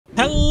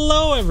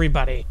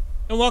everybody,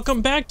 and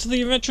welcome back to the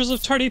Adventures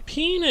of Tardy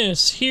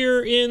Penis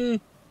here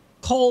in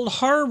Cold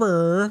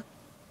Harbor.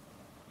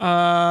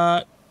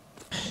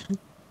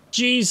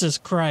 Jesus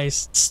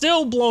Christ.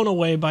 Still blown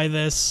away by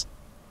this.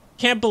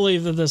 Can't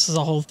believe that this is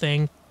a whole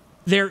thing.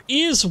 There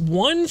is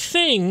one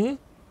thing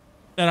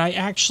that I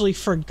actually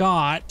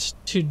forgot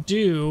to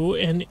do,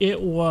 and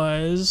it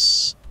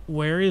was...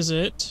 where is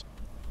it?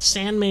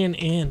 Sandman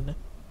Inn.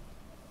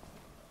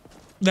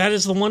 That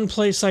is the one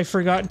place I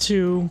forgot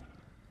to...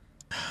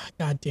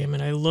 God damn it,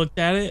 I looked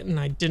at it and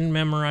I didn't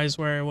memorize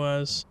where I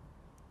was.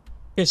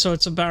 Okay, so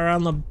it's about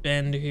around the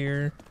bend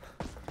here.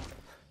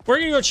 We're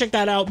gonna go check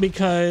that out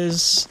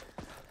because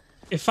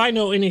if I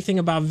know anything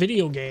about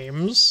video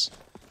games,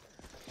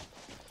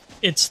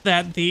 it's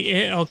that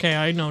the... okay,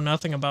 I know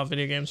nothing about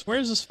video games. Where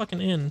is this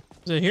fucking inn?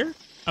 Is it here?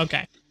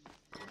 Okay.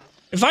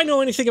 If I know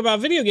anything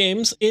about video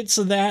games, it's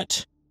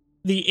that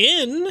the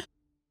inn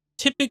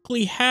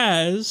typically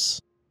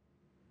has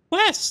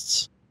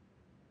quests,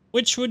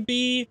 which would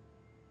be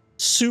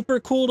super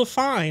cool to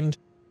find.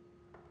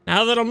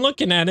 Now that I'm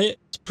looking at it,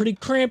 it's pretty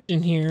cramped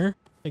in here.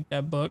 Take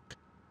that book.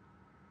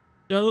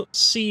 Don't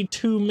see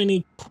too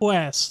many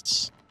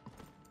quests.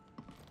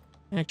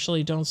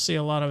 Actually, don't see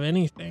a lot of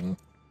anything.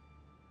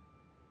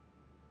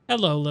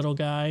 Hello, little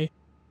guy.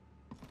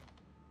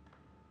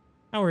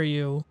 How are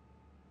you?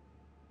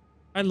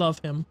 I love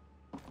him.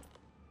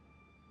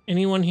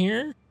 Anyone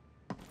here?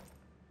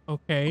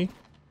 Okay.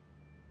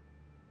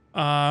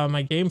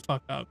 My game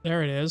fucked up.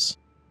 There it is.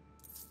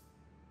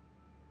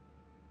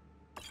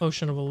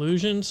 Potion of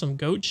illusion, some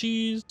goat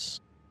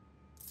cheese.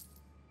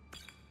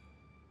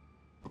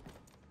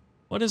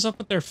 What is up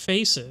with their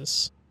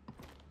faces?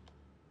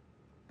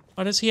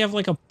 Why does he have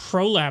like a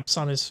prolapse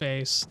on his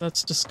face?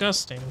 That's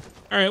disgusting.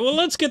 All right, well,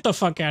 let's get the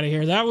fuck out of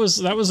here. That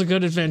was a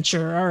good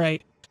adventure. All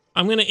right.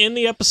 I'm going to end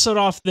the episode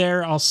off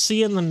there. I'll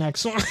see you in the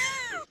next one.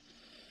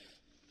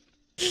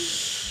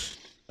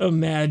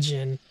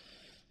 Imagine.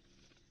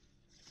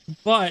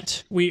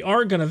 But we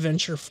are going to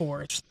venture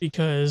forth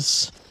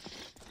because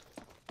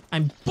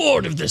I'm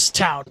bored of this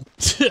town.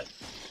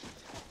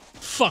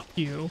 Fuck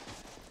you.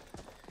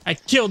 I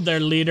killed their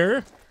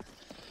leader.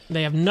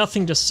 They have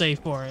nothing to say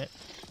for it.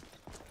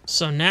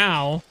 So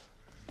now,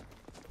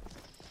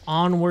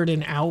 onward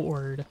and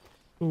outward.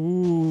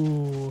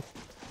 Ooh.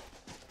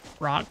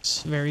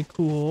 Rocks, very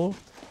cool.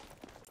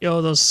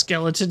 Yo, those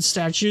skeleton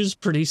statues,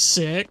 pretty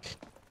sick.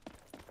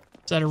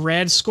 Is that a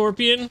red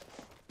scorpion?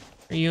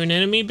 Are you an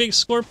enemy, big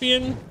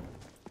scorpion?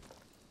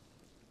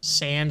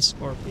 Sand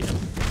scorpion.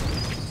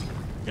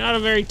 Not a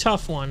very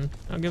tough one.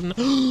 I'll give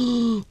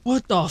him...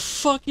 What the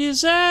fuck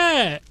is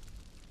that?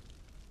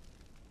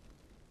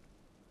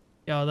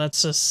 Yo,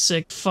 that's a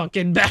sick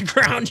fucking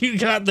background you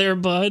got there,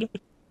 bud.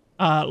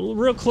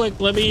 Real quick,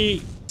 let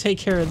me take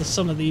care of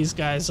some of these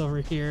guys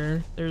over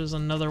here. There's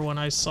another one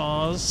I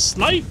saw.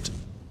 Sniped!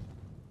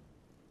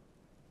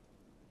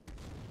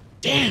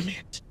 Damn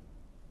it!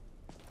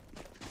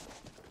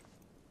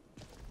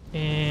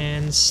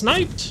 And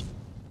sniped!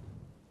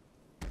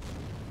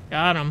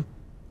 Got him.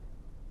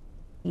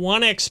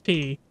 1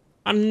 XP.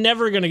 I'm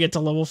never gonna get to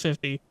level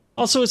 50.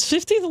 Also, is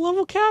 50 the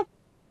level cap?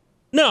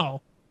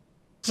 No.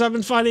 Because I've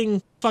been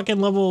fighting fucking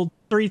level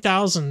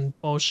 3000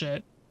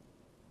 bullshit.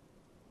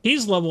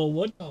 He's level,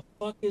 what the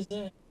fuck is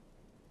that?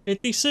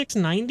 56?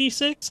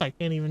 96? I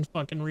can't even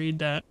fucking read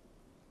that.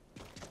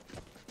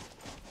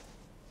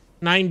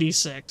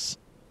 96.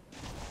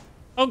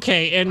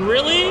 Okay, and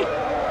really?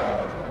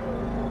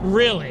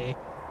 Really?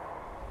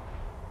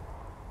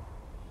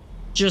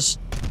 Just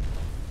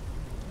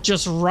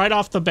right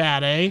off the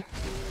bat, eh?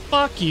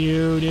 Fuck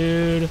you,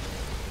 dude.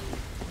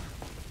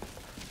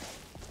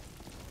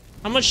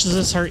 How much does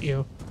this hurt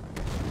you?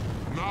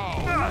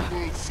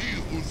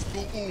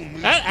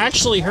 That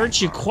actually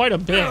hurts you quite a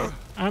bit.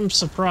 I'm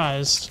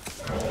surprised.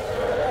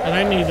 And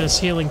I need this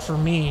healing for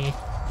me.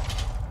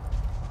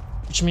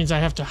 Which means I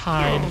have to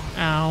hide.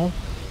 Ow.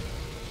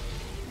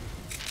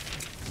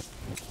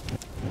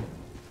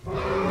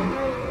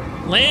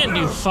 Land,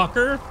 you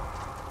fucker!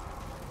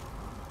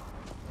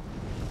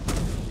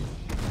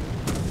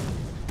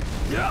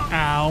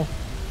 Ow.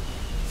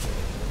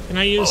 Can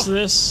I use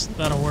this?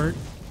 That'll work.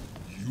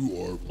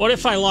 What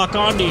if I lock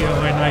onto you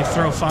and I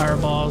throw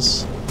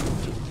fireballs?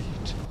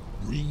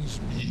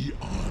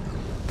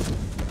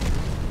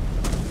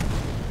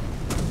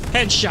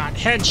 Headshot,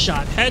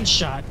 headshot,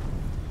 headshot.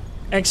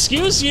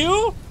 Excuse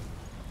you?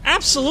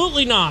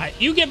 Absolutely not.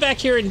 You get back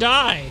here and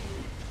die.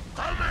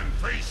 Come and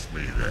face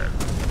me then.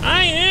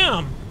 I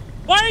am.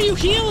 Why are you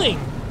healing?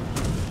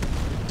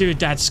 Dude,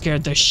 that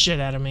scared the shit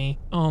out of me.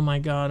 Oh my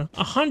god.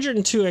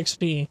 102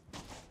 XP.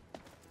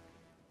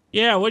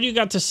 Yeah, what do you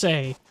got to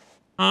say?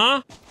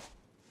 Huh?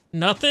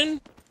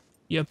 Nothing?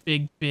 You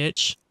big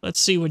bitch. Let's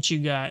see what you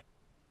got.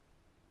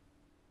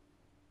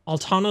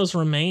 Altano's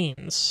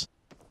remains.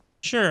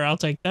 Sure, I'll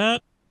take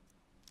that.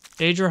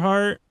 Daedra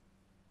Heart.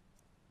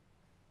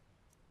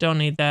 Don't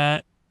need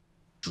that.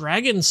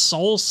 Dragon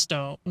Soul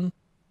Stone.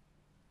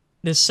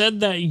 It is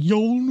said that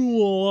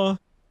Yonua,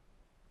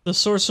 the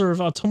sorcerer of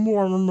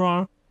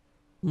Atomorma,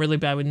 I'm really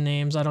bad with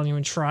names. I don't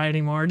even try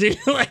anymore, dude.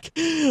 Like,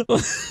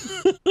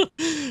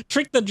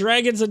 trick the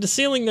dragons into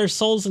sealing their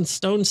souls in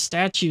stone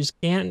statues.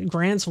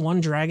 Grants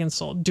 1 dragon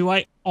soul. Do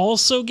I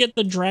also get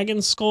the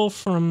dragon skull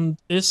from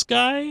this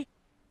guy?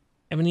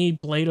 Ebony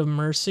Blade of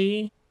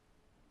Mercy.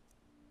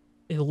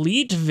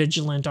 Elite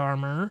Vigilant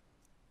Armor.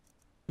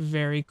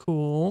 Very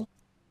cool.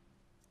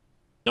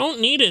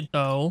 Don't need it,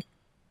 though.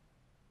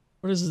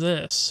 What is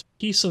this?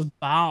 Piece of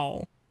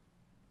Bow.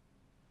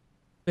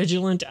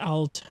 Vigilant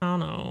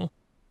Altano.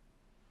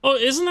 Oh,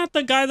 isn't that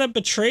the guy that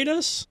betrayed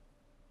us?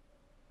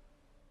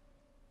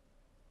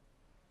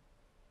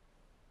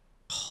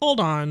 Hold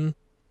on.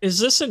 Is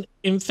this an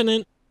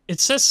infinite... It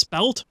says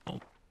spell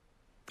tome.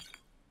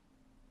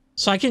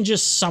 So I can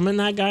just summon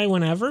that guy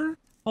whenever?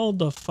 Hold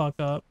the fuck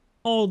up.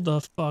 Hold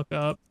the fuck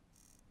up.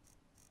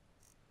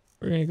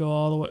 We're gonna go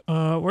all the way...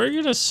 we're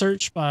gonna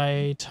search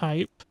by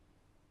type.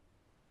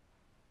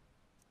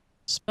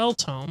 Spell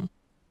tome.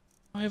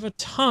 I have a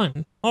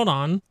ton. Hold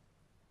on.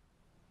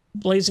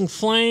 Blazing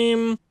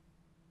Flame.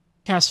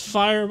 Cast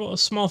Fireball.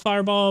 Small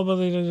Fireball.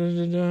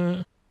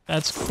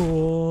 That's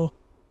cool.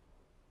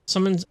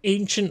 Summons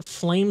Ancient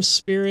Flame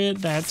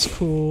Spirit. That's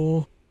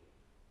cool.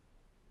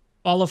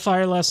 Ball of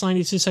Fire lasts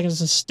 92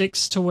 seconds and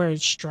sticks to where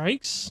it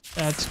strikes.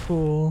 That's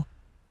cool.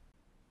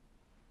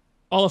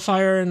 Ball of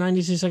Fire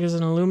 92 seconds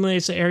and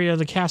illuminates the area of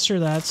the caster.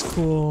 That's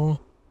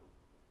cool.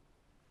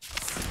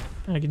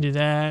 I can do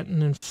that.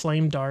 And then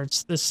Flame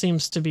Darts. This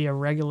seems to be a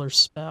regular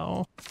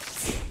spell.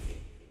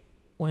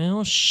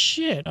 Well,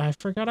 shit. I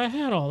forgot I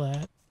had all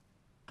that.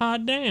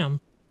 Hot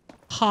damn.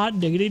 Hot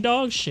diggity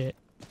dog shit.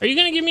 Are you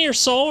gonna give me your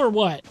soul or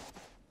what?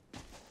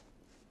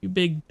 You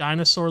big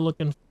dinosaur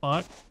looking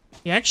fuck.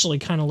 He actually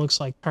kind of looks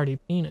like Cardi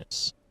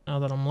Penis, now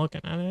that I'm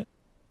looking at it.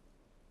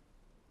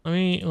 Let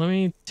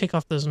me take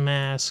off this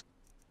mask.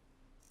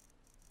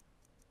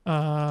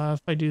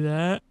 If I do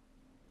that.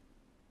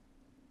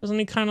 Doesn't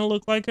he kind of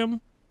look like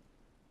him?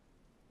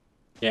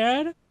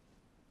 Dad?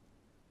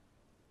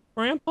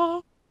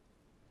 Grandpa?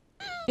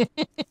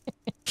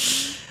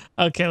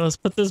 Okay, let's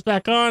put this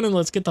back on and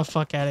let's get the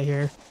fuck out of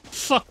here.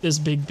 Fuck this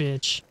big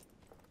bitch.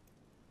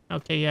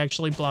 Okay, he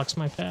actually blocks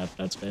my path.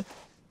 That's bad.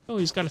 Oh,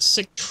 he's got a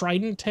sick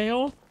trident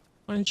tail.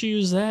 Why don't you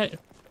use that,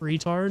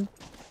 retard?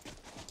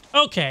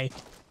 Okay,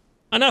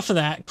 enough of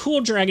that.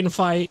 Cool dragon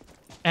fight.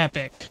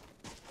 Epic.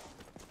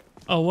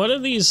 Oh, what do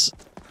these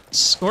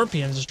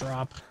scorpions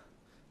drop?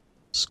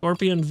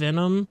 Scorpion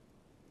venom.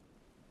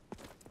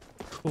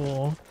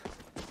 Cool.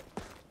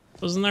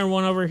 Wasn't there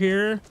one over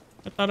here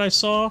I thought I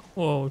saw?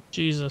 Whoa,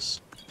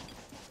 Jesus.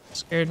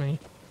 Scared me.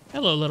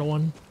 Hello, little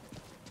one. I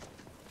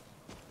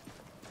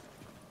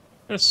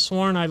could have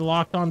sworn I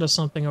locked onto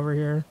something over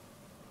here.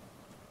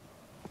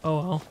 Oh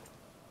well.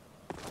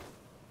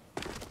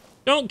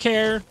 Don't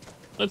care.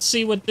 Let's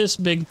see what this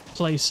big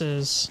place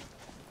is.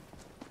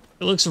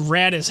 It looks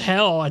rad as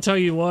hell, I tell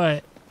you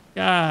what.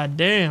 God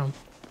damn.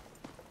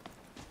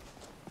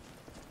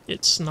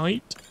 Get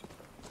sniped.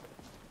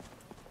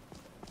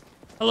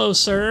 Hello,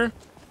 sir.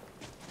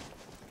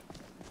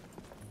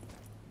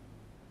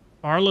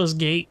 Varla's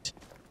Gate.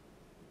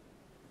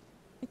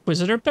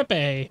 Inquisitor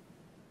Pepe.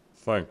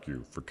 Thank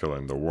you for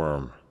killing the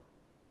worm.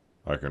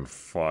 I can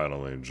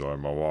finally enjoy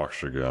my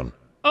walks again.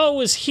 Oh,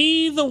 was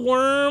he the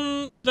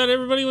worm that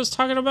everybody was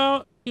talking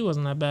about? He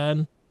wasn't that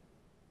bad.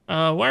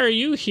 Why are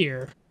you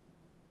here?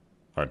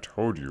 I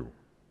told you,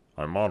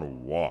 I'm on a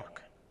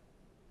walk.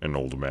 An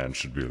old man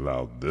should be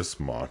allowed this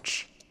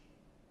much.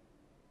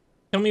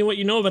 Tell me what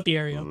you know about the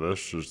area.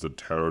 This is the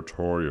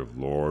territory of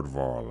Lord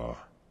Varla.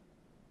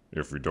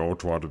 If you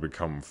don't want to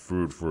become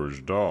food for his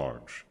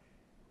dogs,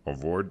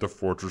 avoid the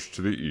fortress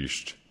to the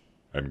east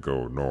and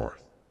go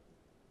north.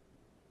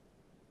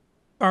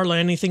 Varla,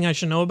 anything I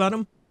should know about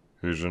him?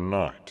 He's a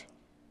knight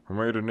who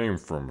made a name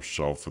for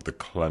himself with the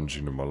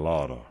cleansing of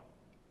Malada.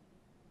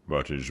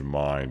 But his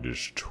mind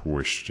is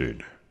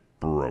twisted,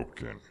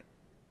 broken.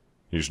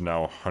 He's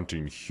now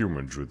hunting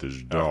humans with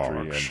his dogs.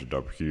 After he ended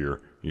up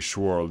here, he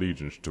swore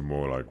allegiance to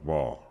Morlach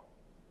Ball.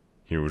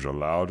 He was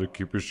allowed to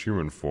keep his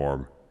human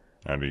form,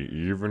 and he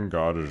even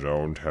got his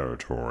own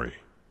territory.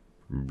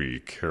 Be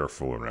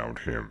careful around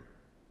him.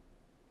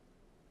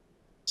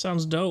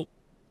 Sounds dope.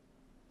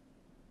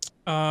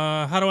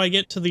 How do I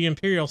get to the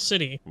Imperial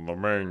City? The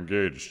main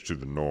gate is to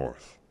the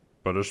north,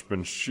 but it's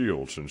been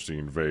sealed since the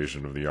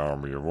invasion of the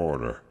Army of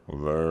Order.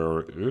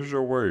 There is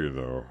a way,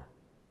 though.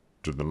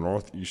 To the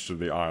northeast of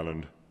the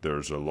island,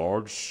 there's a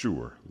large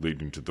sewer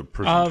leading to the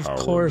prison tower of the city.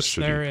 Of course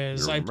there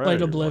is. I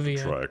played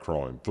Oblivion. Try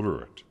crawling through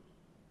it.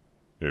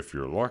 If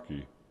you're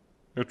lucky,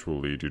 it will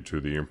lead you to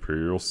the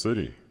Imperial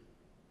City.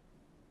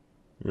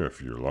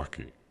 If you're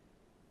lucky.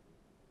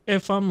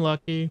 If I'm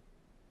lucky.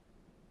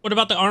 What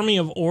about the Army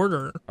of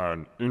Order?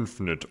 An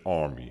infinite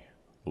army,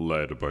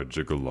 led by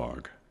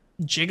Jigalag.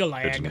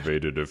 Jigalag. It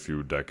invaded a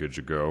few decades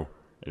ago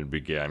and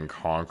began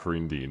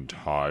conquering the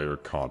entire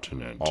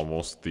continent.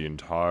 Almost the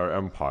entire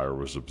empire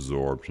was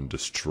absorbed and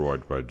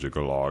destroyed by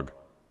Jigalag.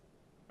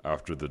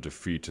 After the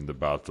defeat in the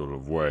Battle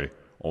of Wei,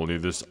 Only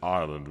this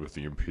island with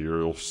the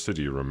Imperial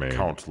City remains.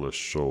 Countless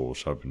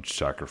souls have been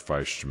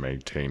sacrificed to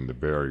maintain the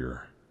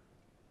barrier.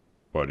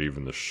 But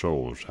even the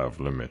souls have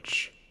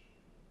limits.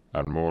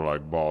 And more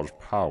like Baal's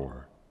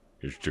power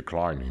is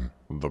declining.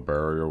 The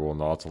barrier will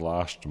not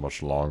last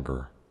much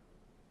longer.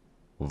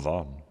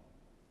 Then,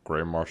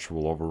 Grey March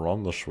will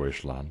overrun this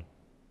wasteland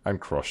and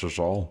crush us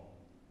all.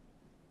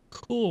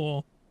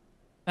 Cool.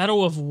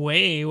 Battle of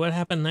Way, what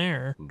happened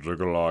there?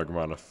 Ziggulag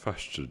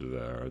manifested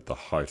there at the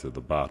height of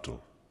the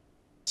battle.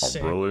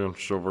 Sick. A brilliant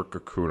silver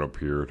cocoon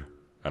appeared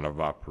and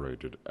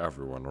evaporated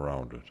everyone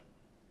around it,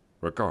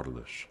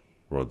 regardless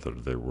whether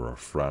they were a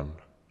friend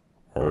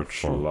or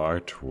its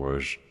light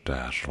was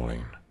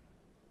dazzling.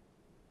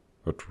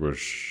 It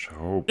was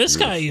so This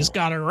beautiful, guy's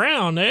got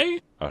around, eh?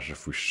 as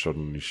if we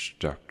suddenly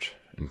stepped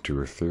into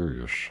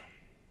Aetherius.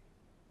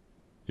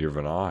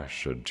 Even I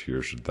shed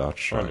tears at that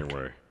sight.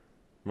 Anyway,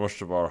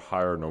 most of our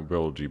higher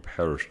nobility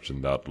perished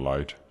in that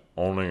light.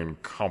 Only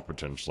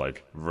incompetents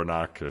like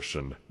Vernacus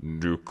and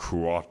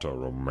Nukuata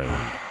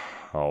remained.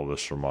 All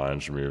this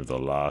reminds me of the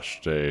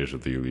last days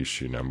of the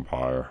Elysian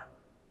Empire.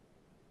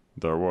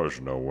 There was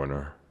no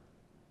winner.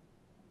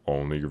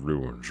 Only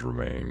ruins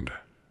remained.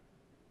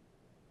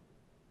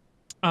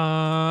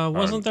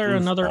 Wasn't there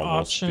another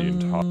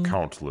option?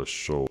 Countless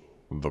souls.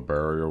 The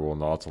barrier will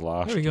not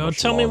last. There we go. Much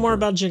Tell longer. me more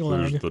about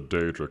Jiggalag. There's the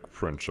Daedric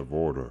Prince of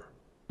Order.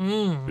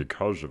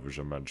 Because of his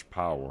immense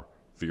power,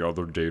 the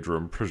other Daedra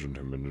imprisoned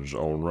him in his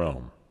own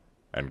realm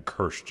and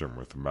cursed him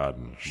with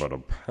madness. But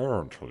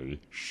apparently,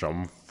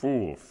 some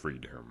fool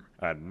freed him,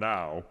 and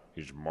now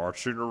he's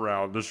marching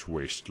around this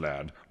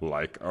wasteland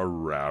like a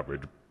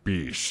rabid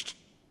beast.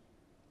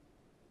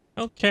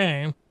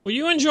 Okay. Well,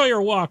 you enjoy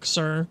your walk,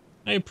 sir.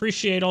 I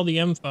appreciate all the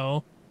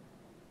info.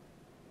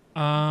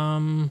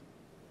 Can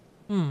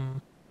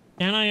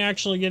I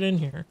actually get in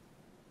here?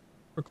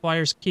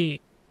 Requires key.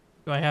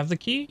 Do I have the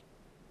key?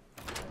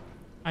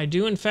 I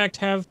do, in fact,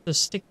 have the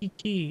sticky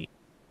key.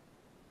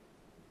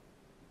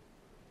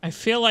 I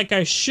feel like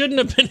I shouldn't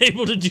have been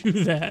able to do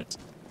that.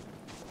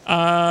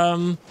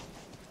 It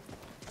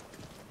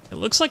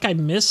looks like I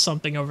missed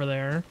something over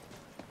there.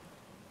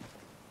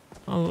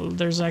 Oh,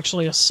 there's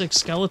actually a sick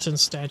skeleton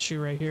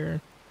statue right here.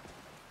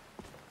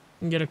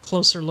 And get a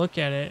closer look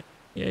at it.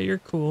 Yeah, you're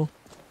cool.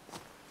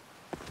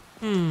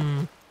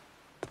 Yeah,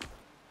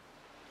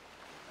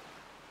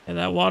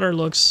 that water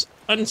looks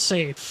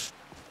unsafe.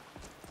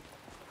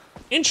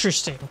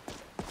 Interesting.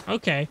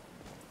 Okay.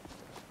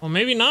 Well,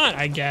 maybe not,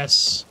 I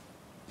guess.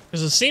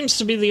 Because it seems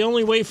to be the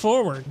only way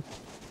forward.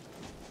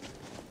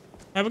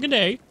 Have a good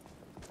day.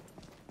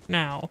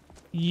 Now,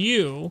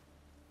 you...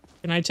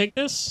 Can I take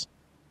this?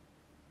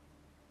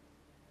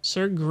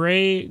 Sir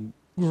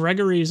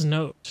Gregory's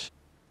note.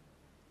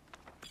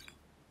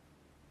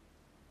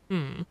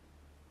 Who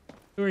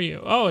are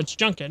you? Oh, it's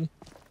Junkin.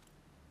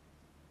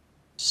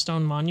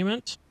 Stone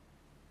monument.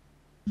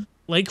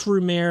 Lake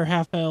Rumaire,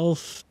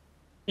 half-elf,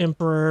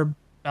 Emperor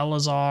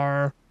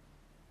Belazar,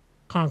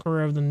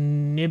 conqueror of the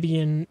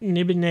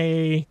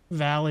Nibene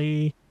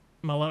Valley.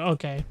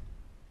 Okay.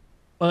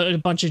 A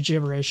bunch of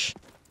gibberish.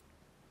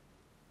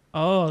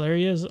 Oh, there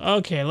he is.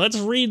 Okay, let's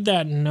read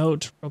that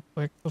note real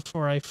quick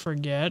before I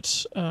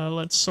forget.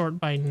 Let's sort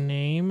by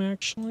name,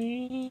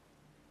 actually.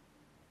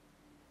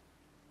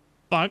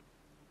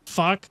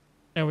 Fuck.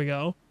 There we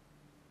go.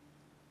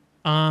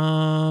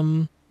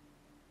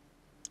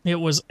 It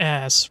was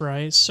S,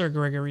 right? Sir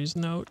Gregory's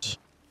note.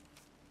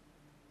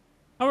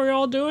 How are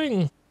y'all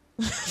doing?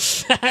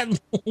 Fat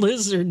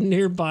lizard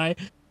nearby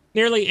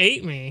nearly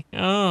ate me.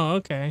 Oh,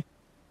 okay.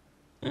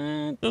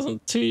 It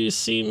doesn't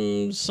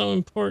seem so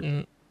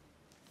important.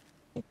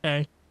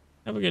 Okay.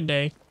 Have a good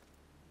day.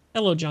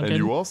 Hello, Junkin. And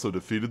you also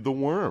defeated the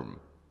worm.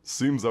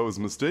 Seems I was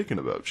mistaken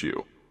about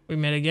you. We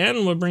met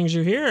again. What brings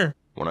you here?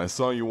 When I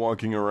saw you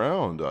walking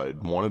around, I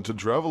wanted to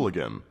travel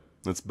again.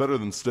 It's better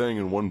than staying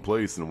in one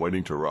place and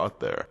waiting to rot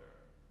there.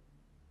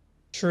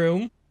 True.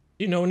 Do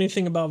you know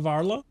anything about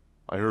Varla?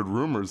 I heard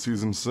rumors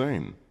he's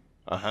insane.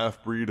 A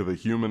half-breed of a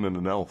human and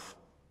an elf.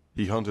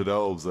 He hunted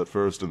elves at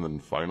first and then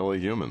finally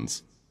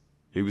humans.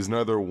 He was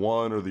neither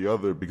one or the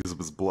other because of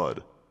his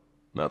blood.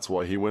 That's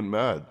why he went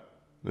mad.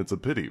 It's a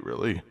pity,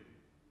 really.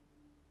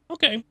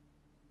 Okay.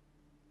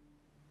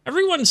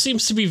 Everyone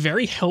seems to be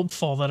very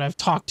helpful that I've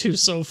talked to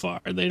so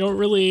far. They don't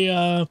really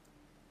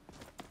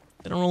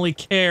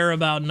care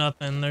about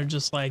nothing. They're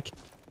just like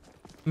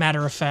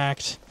matter of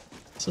fact.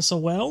 Is this a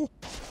well?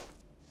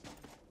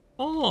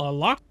 Oh, a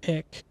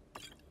lockpick.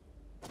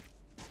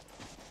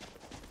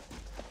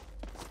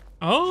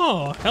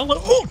 Oh,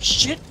 hello. Oh,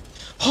 shit.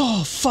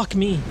 Oh, fuck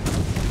me.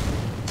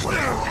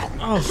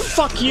 Oh,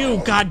 fuck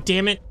you, god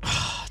damn it.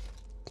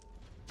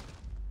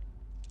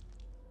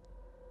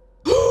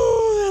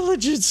 Oh, that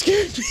legit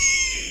scared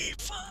me.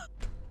 Fuck.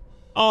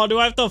 Oh, do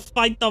I have to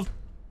fight the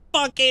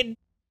fucking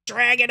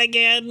dragon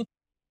again?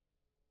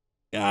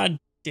 God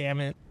damn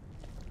it.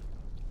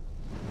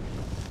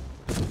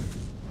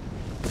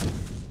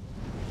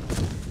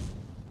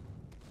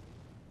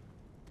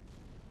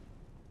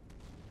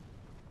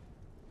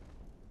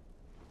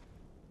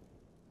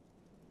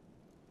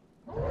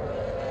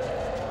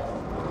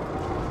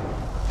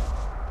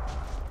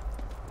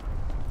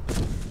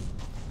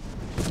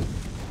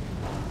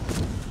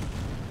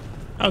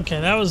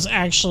 Okay, that was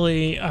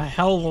actually a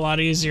hell of a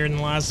lot easier than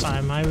last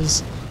time. I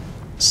was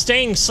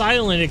staying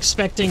silent,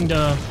 expecting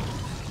to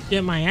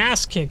get my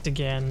ass kicked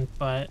again,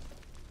 but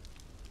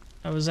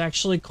I was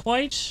actually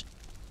quite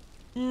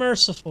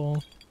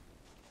merciful.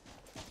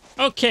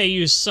 Okay,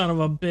 you son of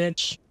a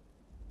bitch.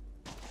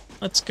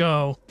 Let's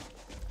go.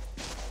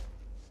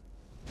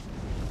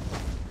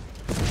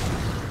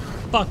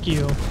 Fuck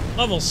you.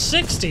 Level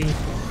 60?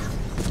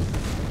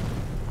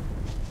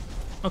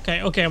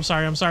 Okay, okay, I'm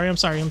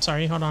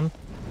sorry. Hold on.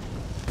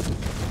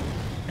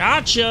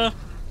 Gotcha!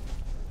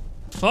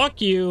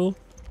 Fuck you.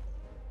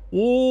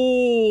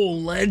 Ooh,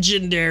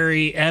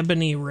 legendary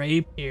ebony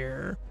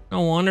rapier.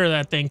 No wonder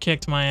that thing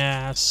kicked my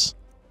ass.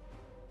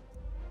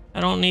 I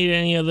don't need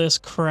any of this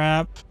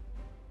crap.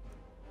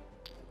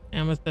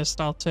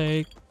 Amethyst I'll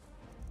take.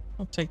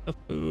 I'll take the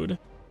food.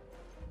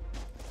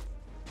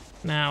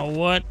 Now,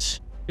 what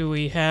do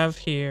we have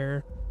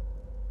here?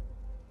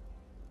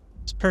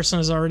 This person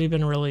has already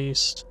been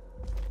released.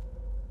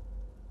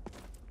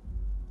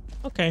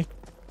 Okay.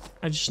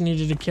 I just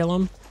needed to kill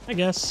him, I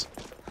guess.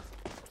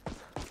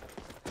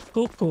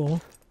 Cool,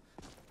 cool.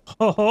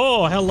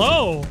 Oh,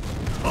 hello!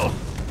 Oh,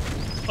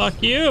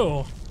 fuck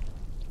you!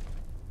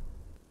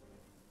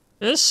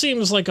 This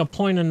seems like a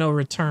point of no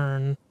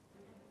return.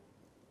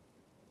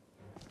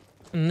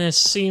 And this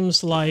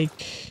seems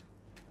like...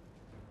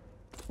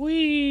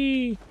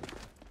 Whee!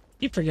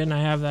 Keep forgetting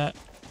I have that.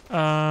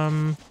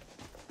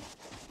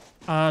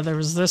 There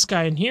was this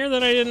guy in here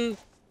that I didn't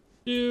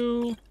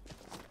do.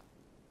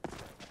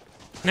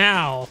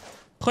 Now,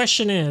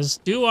 question is,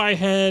 do I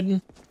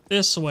head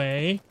this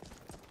way?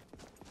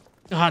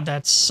 God,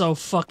 that's so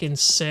fucking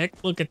sick.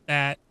 Look at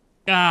that.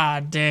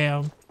 God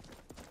damn.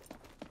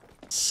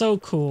 So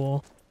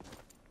cool.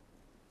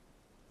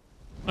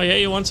 Oh yeah,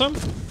 you want some?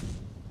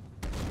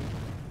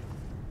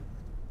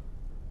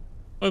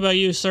 What about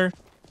you, sir?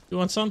 You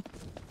want some?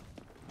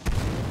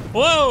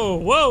 Whoa!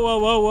 Whoa, whoa,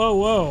 whoa, whoa,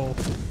 whoa.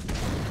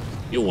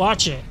 You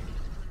watch it.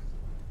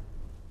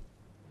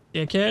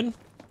 Dickhead.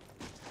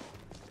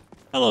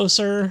 Hello,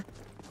 sir.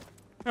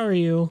 How are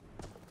you?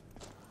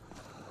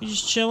 You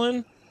just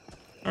chilling?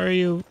 Or are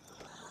you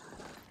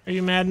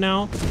mad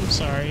now? I'm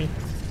sorry.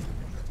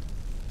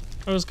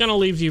 I was gonna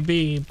leave you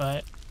be,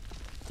 but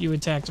you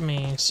attacked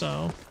me,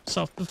 so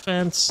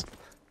self-defense.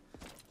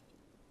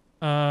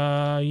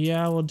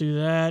 Yeah, we'll do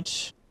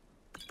that.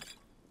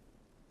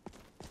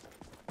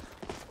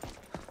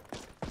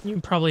 You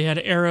probably had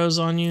arrows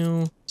on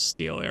you.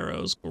 Steel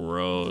arrows.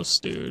 Gross,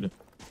 dude.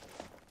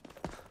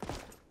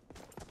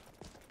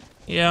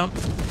 Yeah.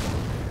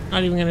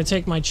 Not even gonna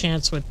take my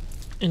chance with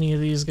any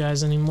of these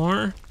guys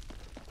anymore.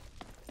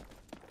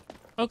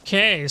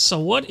 Okay, so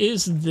what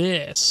is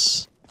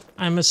this?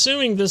 I'm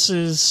assuming this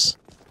is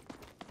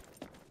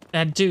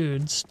that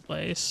dude's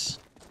place.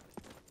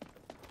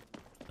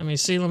 Let me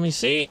see, let me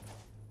see.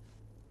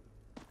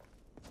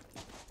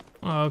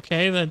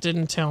 Okay, that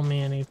didn't tell me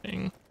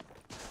anything.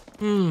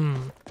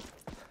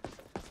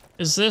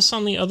 Is this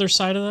on the other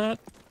side of that?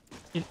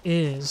 It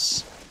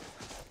is.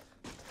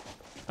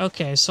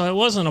 Okay, so it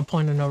wasn't a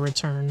point of no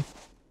return.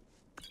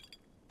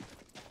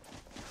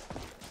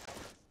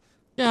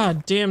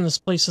 God damn, this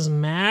place is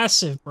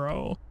massive,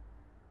 bro.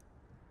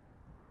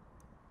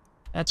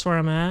 That's where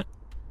I'm at.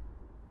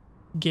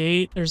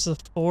 Gate, there's the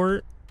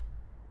fort.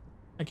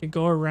 I could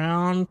go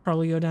around,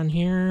 probably go down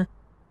here.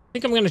 I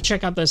think I'm gonna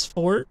check out this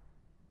fort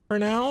for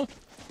now.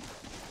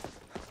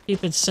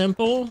 Keep it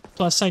simple.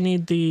 Plus I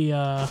need the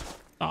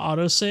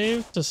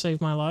autosave to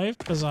save my life,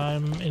 because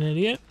I'm an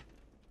idiot.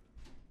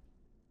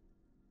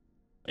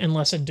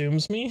 Unless it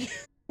dooms me.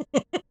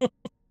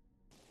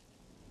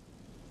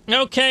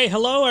 Okay,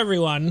 hello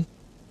everyone.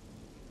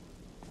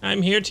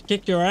 I'm here to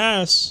kick your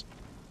ass.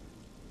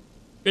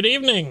 Good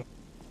evening,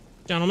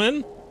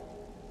 gentlemen.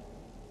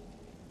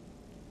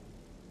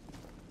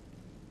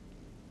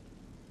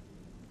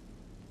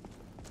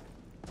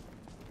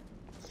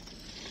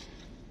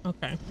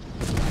 Okay.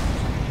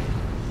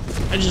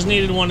 I just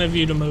needed one of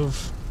you to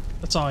move.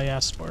 That's all I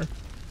asked for.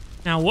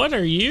 Now, what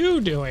are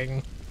you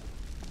doing?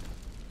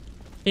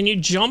 Can you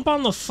jump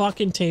on the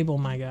fucking table,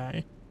 my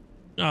guy?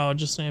 Oh,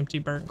 just an empty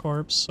burnt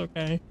corpse.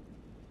 Okay.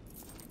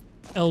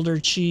 Elder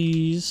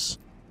cheese.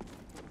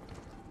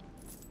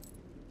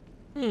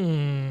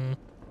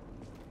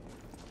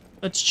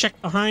 Let's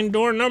check behind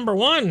door number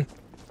 1.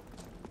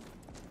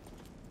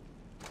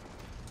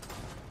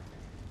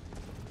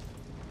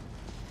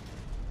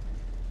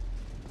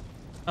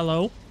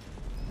 Hello?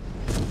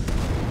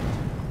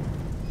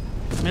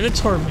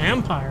 Minotaur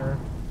vampire.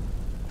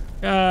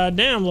 God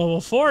damn,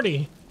 level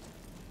 40.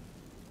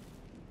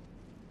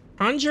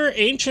 Conjure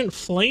ancient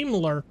flame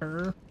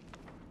lurker.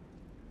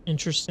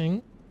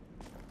 Interesting.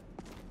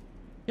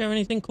 You have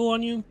anything cool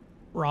on you?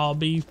 Raw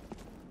beef.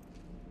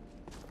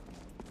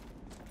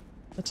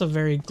 That's a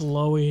very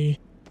glowy.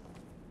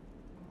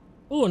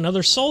 Ooh,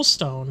 another soul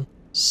stone.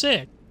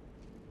 Sick.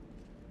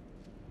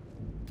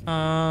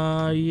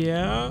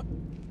 Yeah.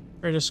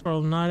 Greatest Scroll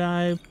of Night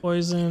Eye,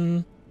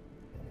 poison.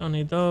 Don't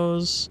need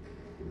those.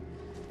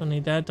 Don't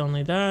need that, don't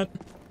need that.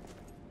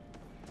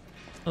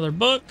 Another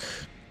book.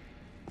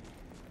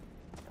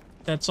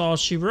 That's all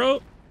she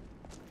wrote.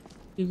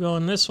 You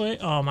going this way?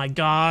 Oh my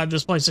god,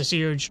 this place is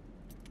huge.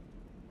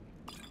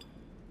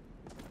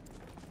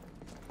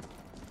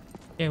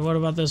 Okay, what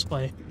about this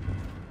place?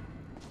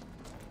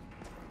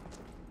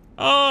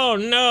 Oh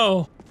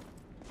no!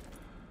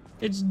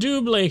 It's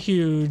double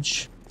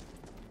huge.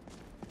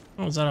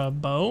 Oh, is that a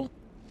bow?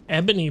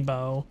 Ebony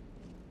bow.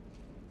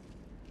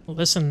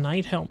 Listen,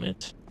 knight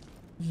helmet.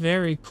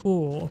 Very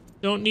cool.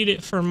 Don't need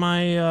it for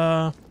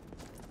my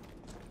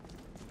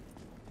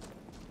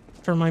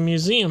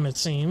museum, it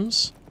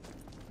seems.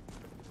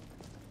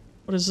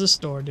 What does this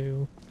door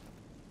do?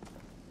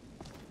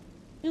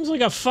 Seems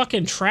like a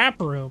fucking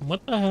trap room.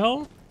 What the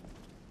hell?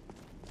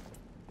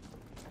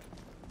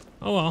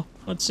 Oh well,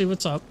 let's see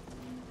what's up.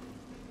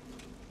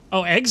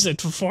 Oh,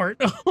 exit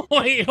fort.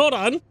 Wait, hold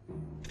on.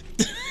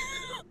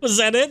 Was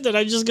that it? Did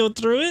I just go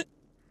through it?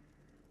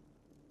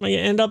 Am I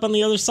gonna end up on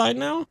the other side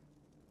now?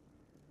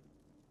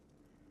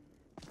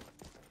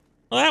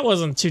 Well, that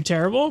wasn't too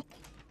terrible.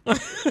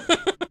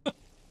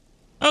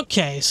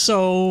 Okay,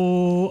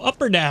 so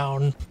up or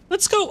down?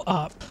 Let's go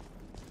up.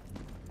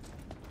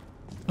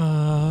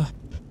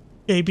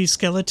 Baby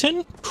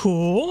skeleton,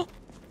 cool.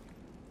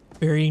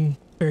 Very,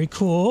 very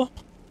cool.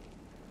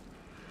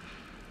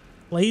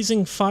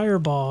 Blazing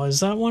fireball,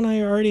 is that one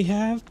I already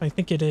have? I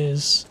think it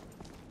is.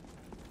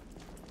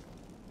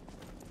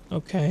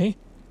 Okay.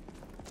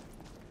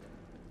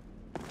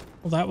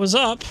 Well, that was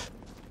up.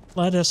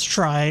 Let us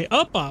try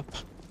up,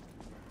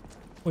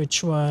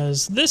 which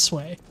was this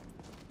way.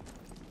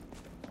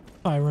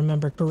 If I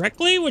remember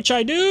correctly, which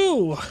I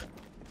do.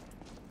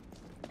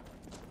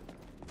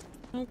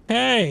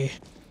 Okay.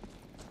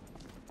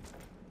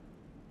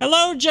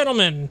 Hello,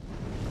 gentlemen.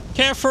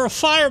 Care for a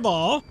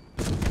fireball?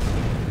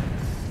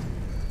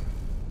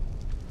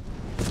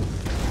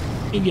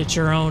 You get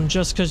your own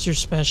just because you're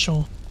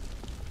special.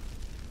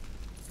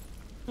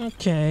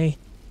 Okay.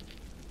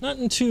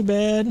 Nothing too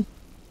bad.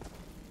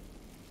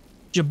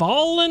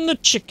 Jabal and the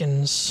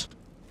chickens.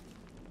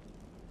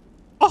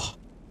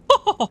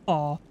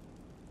 Oh!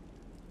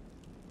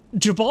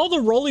 Jabal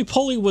the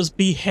roly-poly was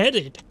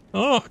beheaded.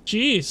 Oh,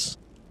 jeez.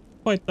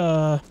 Quite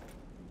the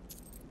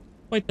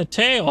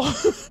tale.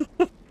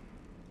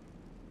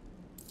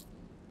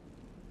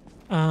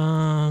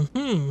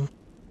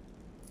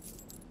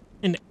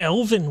 An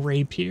elven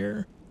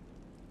rapier.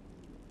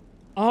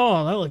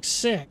 Oh, that looks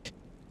sick.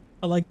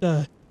 I like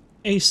the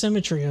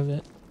asymmetry of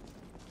it.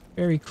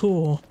 Very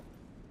cool.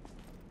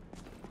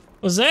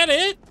 Was that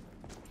it?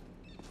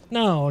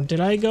 No, did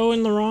I go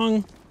in the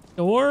wrong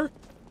door?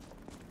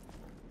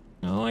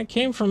 No, I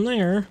came from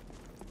there.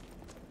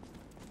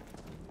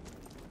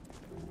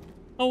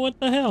 Oh, what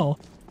the hell?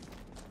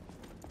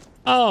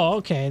 Oh,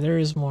 okay, there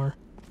is more.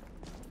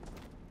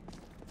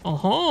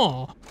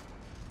 Uh-huh.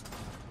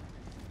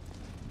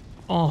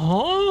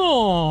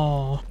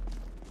 Uh-huh.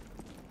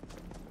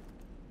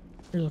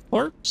 Here's a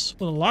corpse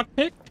with a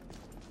lockpick.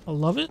 I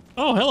love it.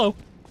 Oh, hello.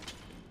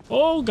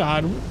 Oh,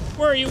 God.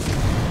 Where are you?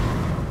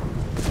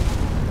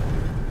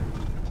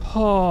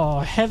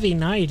 Oh, heavy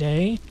night,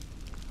 eh?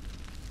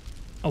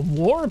 A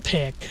war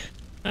pick.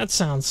 That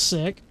sounds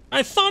sick.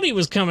 I thought he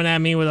was coming at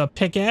me with a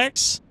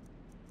pickaxe.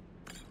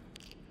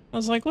 I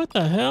was like, what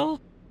the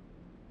hell?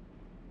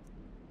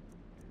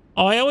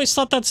 Oh, I always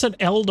thought that said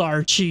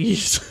Eldar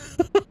cheese.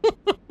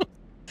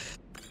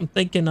 I'm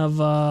thinking of,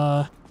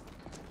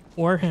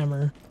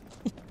 Warhammer.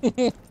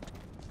 The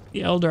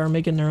Eldar are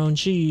making their own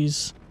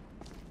cheese.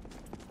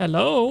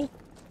 Hello?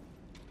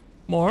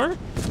 More?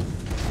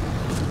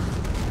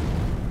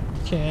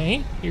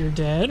 Okay, you're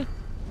dead.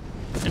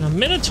 And a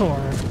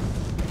Minotaur.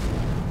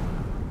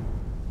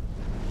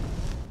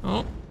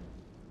 Oh.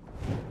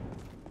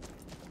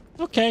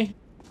 Okay.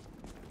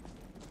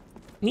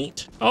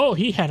 Neat. Oh,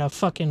 he had a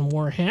fucking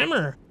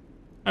Warhammer.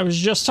 I was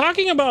just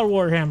talking about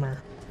Warhammer.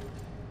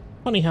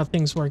 Funny how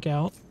things work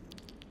out.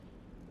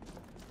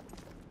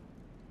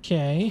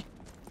 Okay.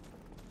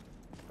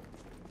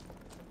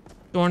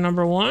 Door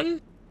number 1.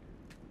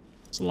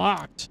 It's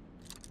locked.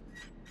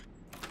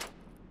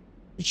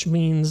 Which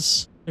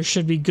means there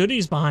should be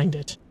goodies behind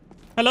it.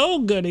 Hello,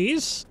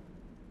 goodies.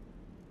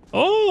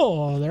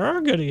 Oh, there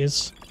are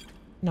goodies.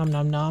 Nom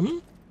nom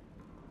nom.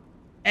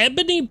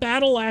 Ebony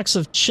battle axe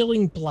of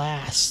chilling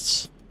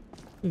blasts.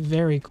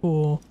 Very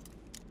cool.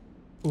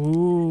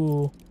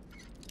 Ooh.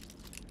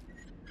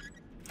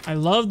 I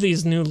love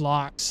these new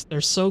locks.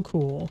 They're so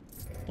cool.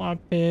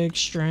 Lockpick,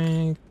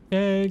 strength.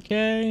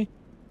 Okay.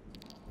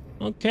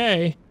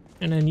 Okay.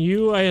 And then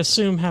you, I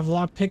assume, have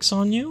lockpicks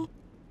on you?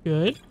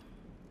 Good.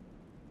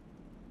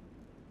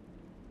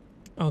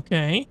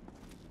 Okay.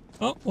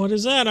 Oh, what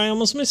is that? I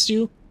almost missed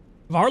you.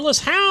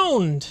 Varla's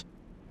Hound!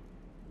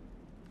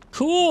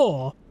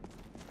 Cool!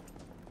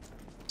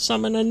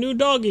 Summon a new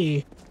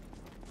doggy.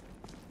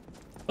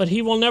 But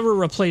he will never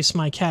replace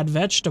my cat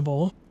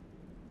Vegetable.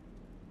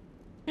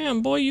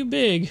 Damn, boy, you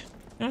big.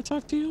 Can I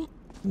talk to you?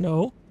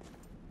 No.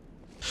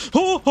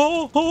 Oh,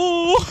 oh,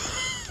 oh!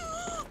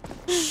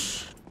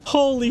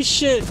 Holy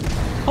shit.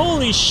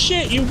 Holy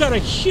shit, you've got a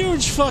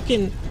huge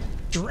fucking...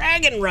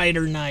 Dragon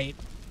Rider Knight.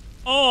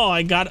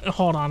 Oh,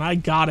 hold on, I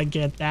gotta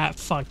get that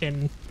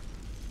fucking...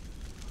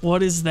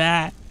 What is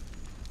that?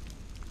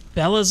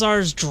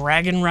 Belazar's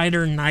Dragon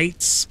Rider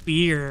Knight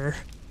Spear.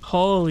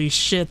 Holy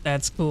shit,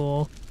 that's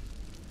cool.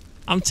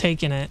 I'm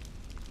taking it.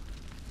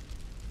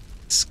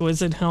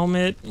 Exquisite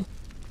helmet.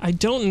 I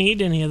don't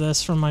need any of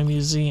this from my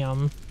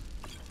museum.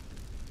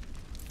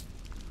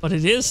 But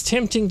it is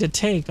tempting to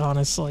take,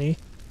 honestly.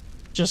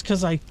 Just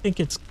because I think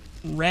it's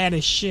rad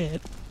as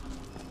shit.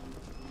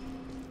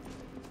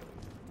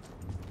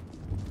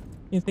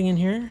 Anything in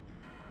here?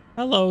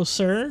 Hello,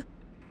 sir.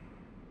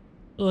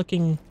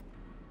 Looking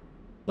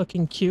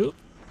cute.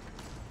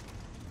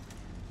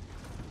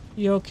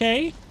 You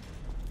okay?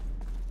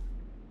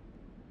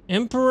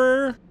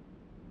 Emperor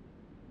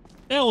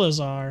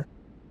Belazar.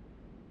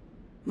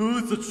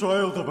 Who's the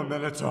child of a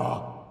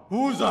Minotaur?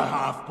 Who's a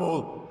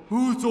half-bull?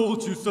 Who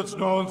told you such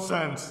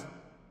nonsense?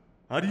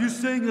 Are you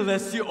saying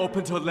Alessia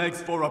opened her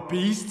legs for a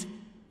beast?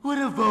 What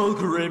a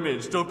vulgar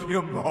image, don't be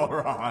a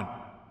moron.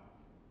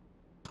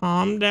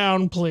 Calm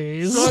down,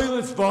 please.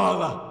 Silence,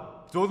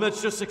 Varla! Don't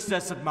let your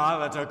success at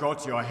Malada go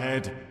to your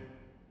head.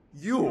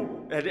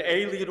 You, an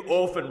alien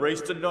orphan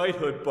raised to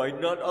knighthood by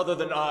none other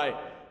than I,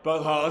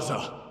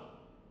 Balhaza.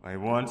 I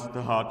want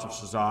the heart of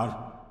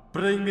Shazar.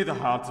 Bring me the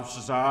heart of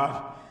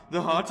Shazar.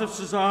 The heart of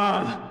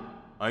Shazar.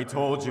 I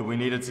told you we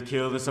needed to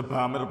kill this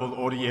abominable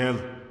Oriel.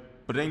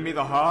 Bring me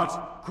the heart,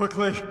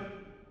 quickly.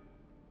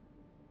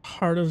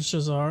 Heart of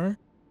Shazar?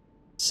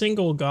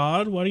 Single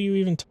god? What are you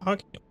even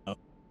talking about?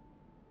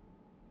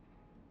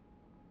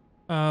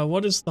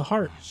 What is the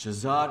heart?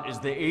 Shazar is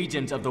the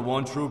agent of the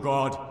one true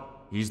god.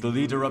 He's the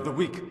leader of the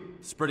weak,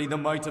 spreading the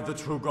might of the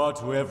true god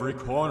to every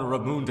corner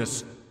of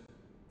Mundus.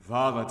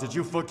 Varla, did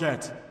you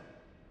forget?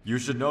 You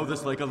should know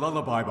this like a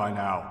lullaby by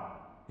now.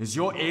 Is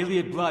your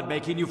alien blood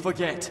making you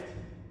forget?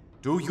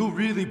 Do you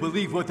really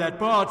believe what that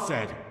bard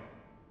said?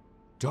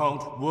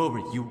 Don't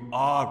worry, you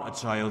are a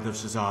child of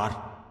Shazar.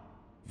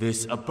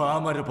 This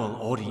abominable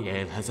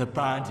Oriel has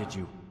abandoned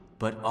you,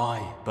 but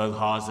I,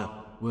 Balhaza,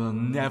 will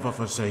never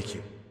forsake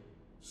you.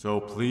 So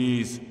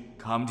please,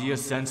 come to your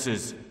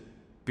senses.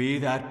 Be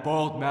that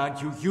bald man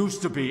you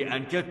used to be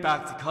and get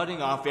back to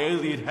cutting off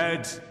alien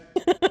heads.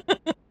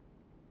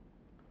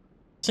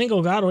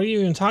 Single god, what are you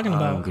even talking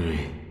about?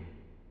 Hungry.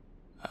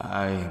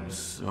 I am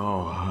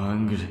so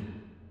hungry.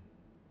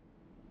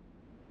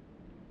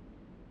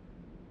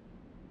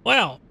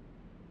 Well,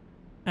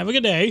 have a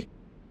good day.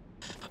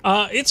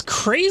 It's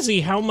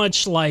crazy how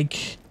much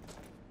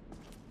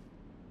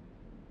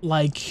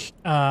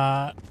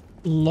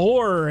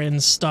lore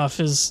and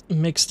stuff is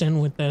mixed in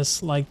with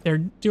this. Like, they're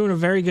doing a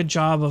very good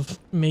job of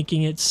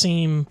making it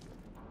seem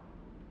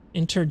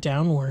enter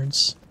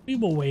downwards. We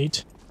will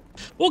wait.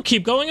 We'll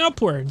keep going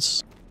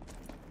upwards.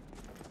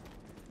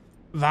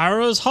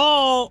 Vara's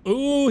Hall.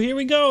 Ooh, here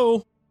we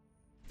go.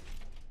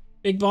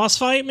 Big boss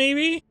fight,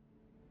 maybe?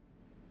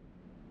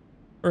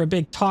 Or a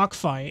big talk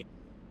fight.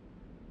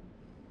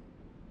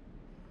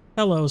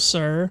 Hello,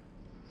 sir.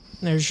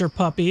 There's your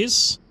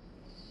puppies.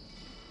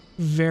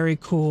 Very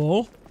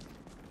cool.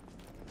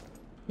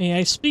 May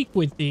I speak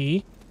with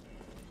thee?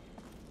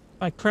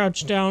 If I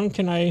crouch down,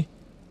 can I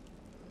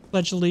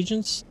pledge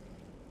allegiance?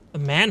 The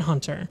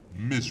Manhunter.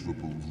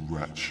 Miserable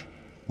wretch.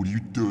 What are you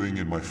doing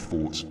in my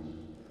fort?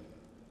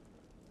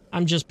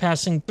 I'm just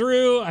passing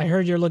through. I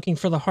heard you're looking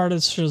for the heart of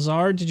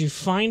Shazar. Did you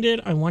find it?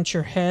 I want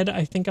your head.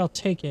 I think I'll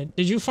take it.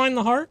 Did you find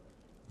the heart?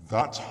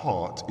 That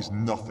heart is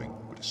nothing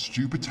but a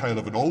stupid tale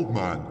of an old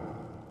man.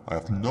 I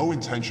have no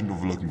intention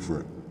of looking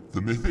for it.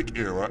 The mythic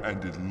era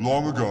ended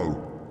long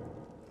ago.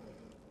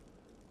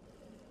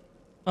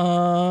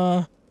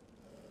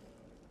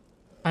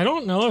 I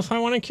don't know if I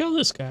want to kill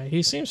this guy.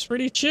 He seems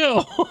pretty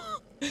chill.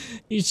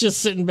 He's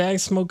just sitting back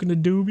smoking a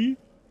doobie.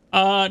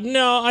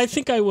 No, I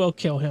think I will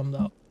kill him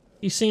though.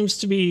 He seems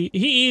to be,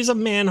 he's a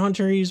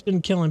manhunter. He's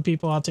been killing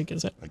people. I'll take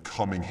his head. And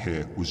coming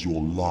here was your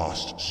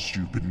last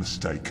stupid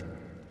mistake.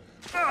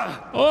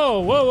 Oh,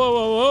 whoa, whoa,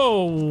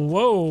 whoa,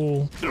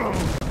 whoa, whoa.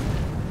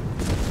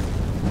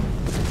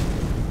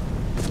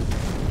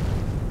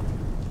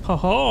 Ho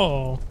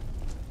ho.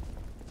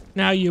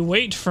 Now you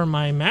wait for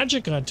my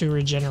magicka to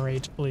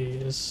regenerate,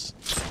 please.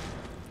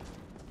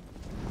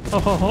 Ho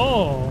ho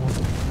ho.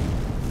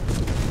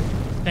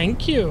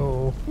 Thank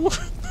you.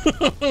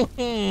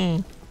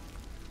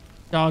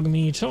 Dog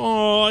meat.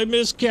 Oh, I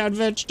miss cat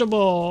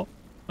vegetable.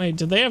 Wait,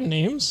 did they have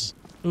names?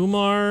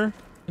 Umar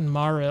and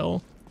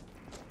Maril.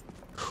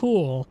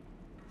 Cool.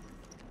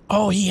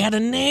 Oh, he had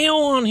a nail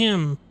on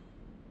him.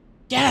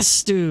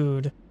 Yes,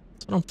 dude.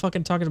 That's what I'm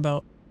fucking talking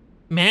about.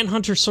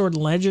 Manhunter Sword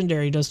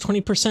Legendary does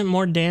 20%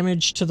 more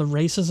damage to the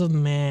races of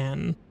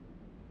man.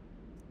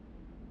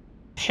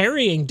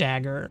 Parrying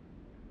Dagger.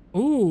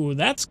 Ooh,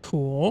 that's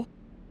cool.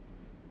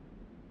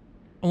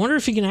 I wonder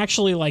if he can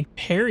actually, like,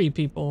 parry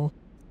people.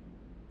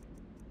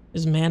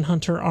 His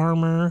Manhunter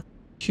Armor,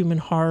 Human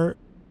Heart,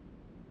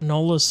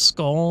 Nola's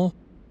Skull.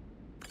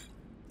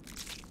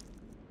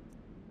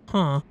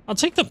 Huh. I'll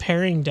take the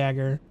Parrying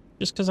Dagger,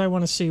 just because I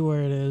want to see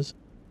where it is.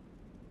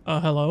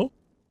 Hello?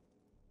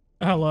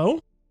 Hello?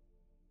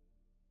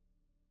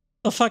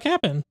 The fuck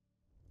happened?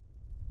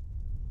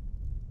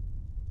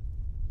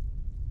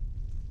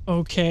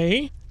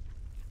 Okay.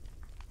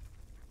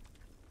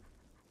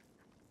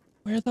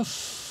 Where the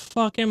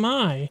fuck am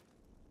I?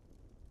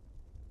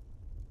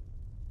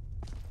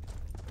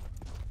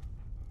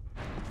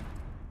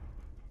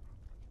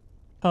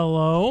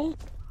 Hello?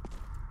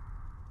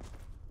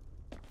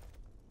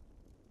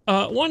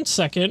 1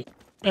 second,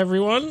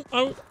 everyone.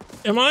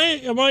 Am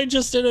I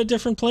just in a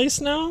different place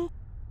now?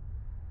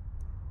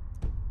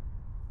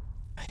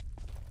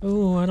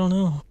 Oh, I don't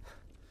know.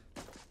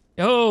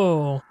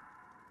 Oh,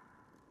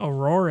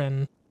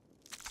 Auroran.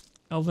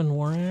 Elven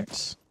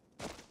Warax.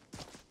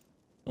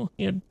 Oh,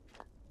 he had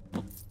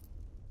a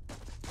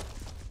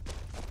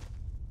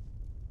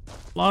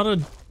lot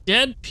of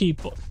dead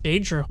people.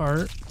 Daedra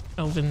Heart.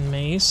 Elven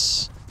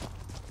Mace.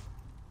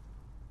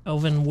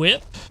 Elven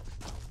Whip.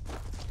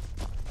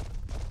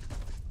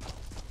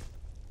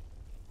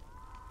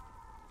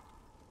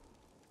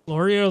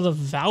 Gloria the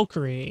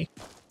Valkyrie.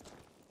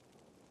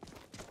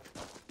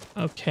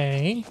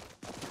 Okay.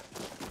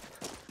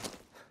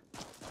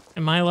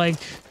 Am I like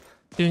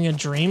doing a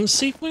dream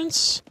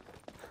sequence?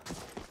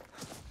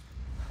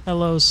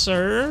 Hello,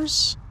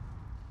 sirs.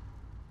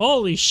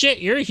 Holy shit,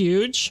 you're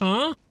huge,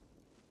 huh?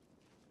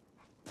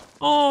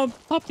 Oh,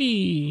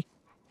 puppy.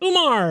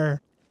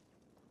 Umar.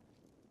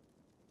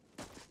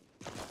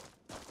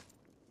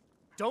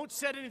 Don't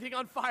set anything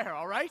on fire,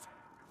 all right?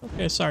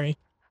 Okay, sorry.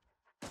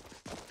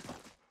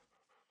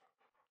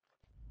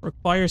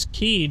 Requires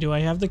key. Do I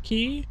have the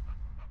key?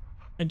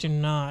 I do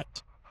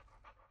not.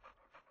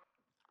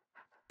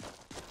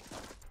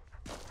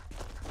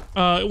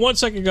 1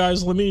 second,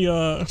 guys. Let me,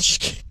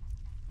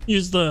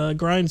 use the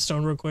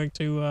grindstone real quick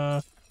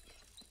to,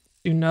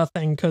 do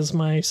nothing, because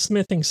my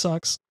smithing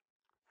sucks.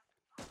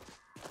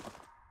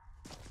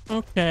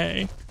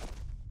 Okay.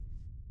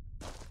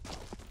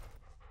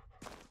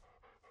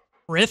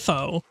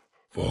 Ritho.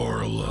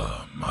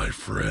 Varla, my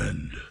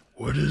friend,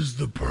 what is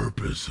the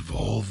purpose of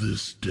all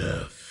this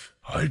death?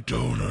 I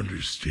don't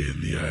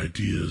understand the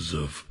ideas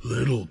of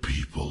little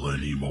people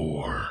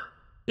anymore.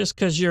 Just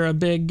because you're a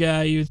big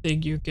guy, you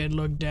think you can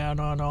look down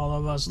on all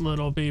of us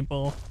little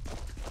people.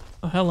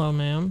 Oh, hello,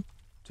 ma'am.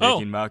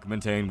 Taking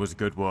Macmontane was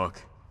good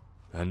work.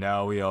 And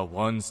now we are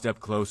one step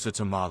closer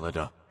to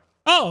Malada.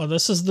 Oh,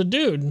 this is the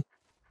dude.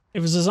 It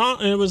was his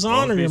it was an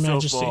honor, Your Don't be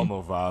Majesty. so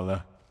formal,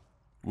 Varla.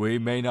 We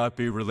may not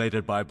be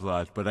related by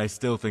blood, but I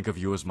still think of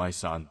you as my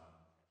son.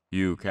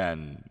 You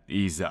can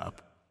ease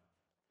up.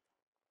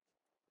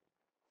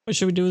 What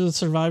should we do with the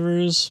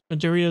survivors?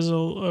 Maduria's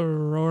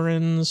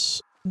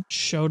Aurorans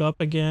showed up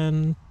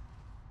again.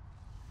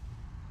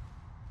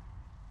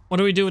 What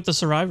do we do with the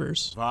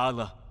survivors?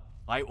 Varla,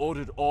 I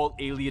ordered all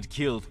Iliad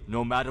killed,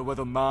 no matter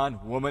whether man,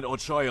 woman, or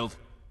child.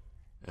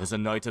 As a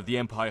knight of the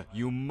Empire,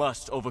 you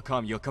must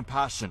overcome your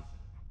compassion.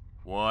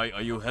 Why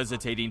are you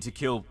hesitating to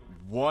kill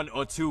 1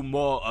 or 2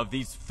 more of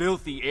these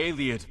filthy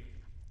Iliad?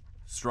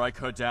 Strike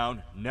her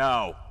down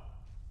now.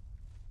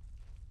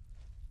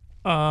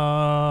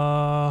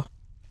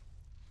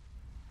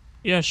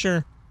 Yeah,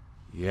 sure.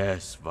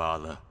 Yes,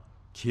 Varla.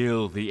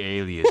 Kill the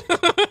Iliad.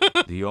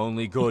 The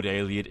only good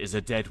Iliad is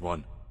a dead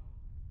one.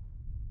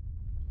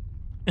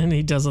 And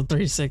he does a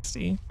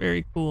 360.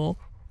 Very cool.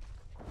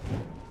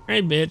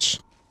 Hey, bitch.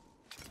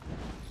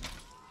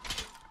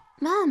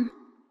 Mom.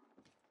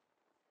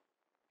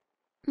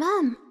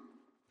 Mom.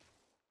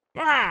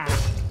 Ah!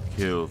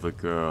 Kill the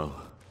girl.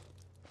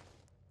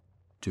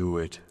 Do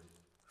it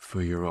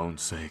for your own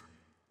sake.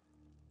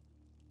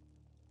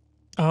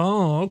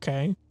 Oh,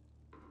 okay.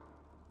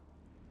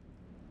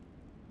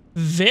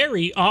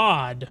 Very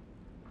odd.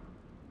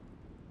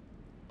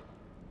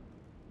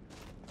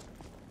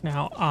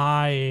 Now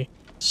I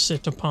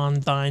sit upon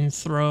thine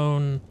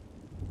throne,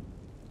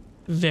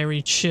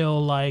 very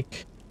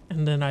chill-like,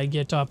 and then I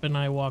get up and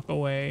I walk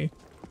away.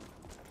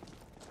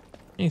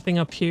 Anything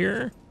up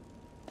here?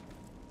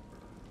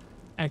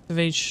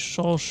 Activate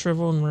Soul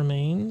Shrivel and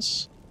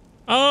Remains.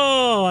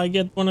 Oh, I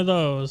get one of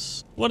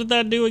those. What did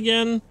that do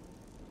again?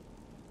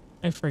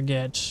 I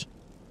forget.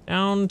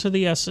 Down to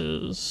the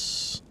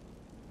S's.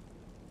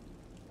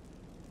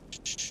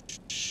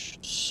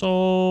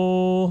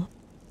 Soul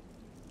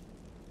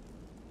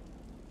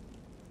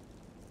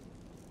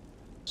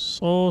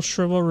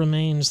Shrivel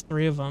Remains,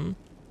 3 of them.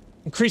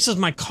 Increases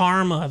my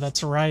karma.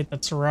 That's right.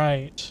 That's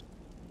right.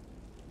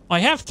 Well, I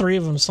have 3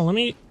 of them, so let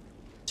me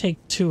take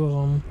 2 of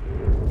them.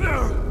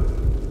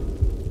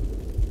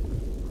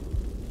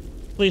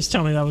 Please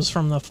tell me that was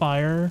from the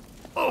fire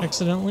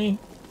accidentally.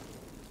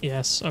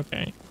 Yes.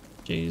 Okay.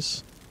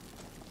 Jeez.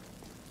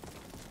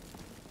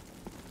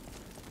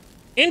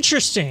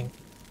 Interesting.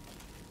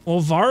 Well,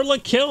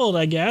 Varla killed,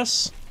 I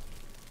guess.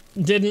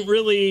 Didn't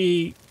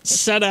really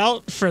set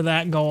out for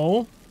that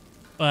goal,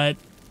 but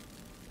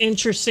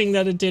interesting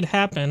that it did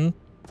happen.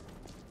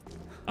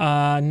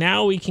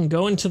 Now we can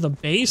go into the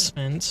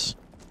basement.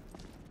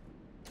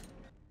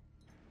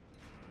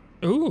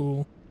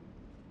 Ooh.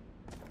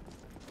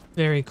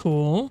 Very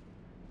cool.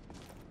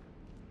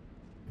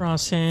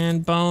 Cross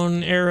hand,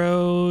 bone,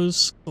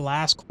 arrows,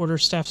 glass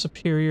quarterstaff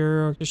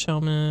superior, orcish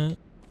helmet.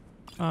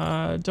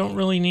 Don't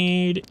really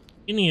need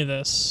any of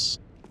this.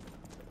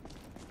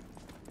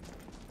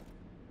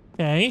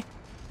 Okay.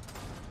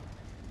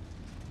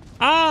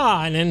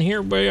 Ah, and then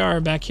here we are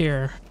back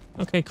here.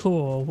 Okay,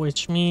 cool.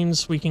 Which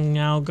means we can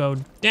now go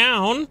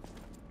down.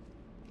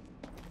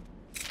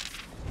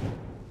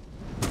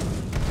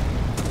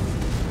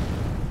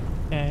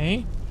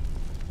 Okay.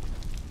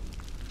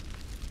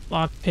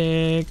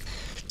 Lockpick.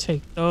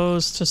 Take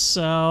those to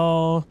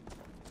sell.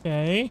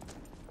 Okay.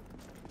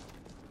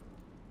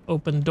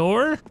 Open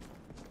door.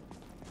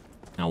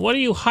 Now, what are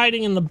you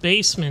hiding in the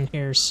basement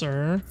here,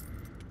 sir?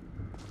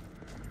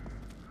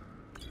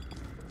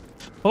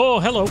 Oh,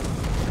 hello.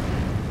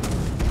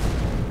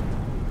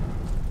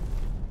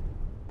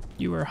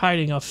 You were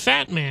hiding a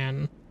fat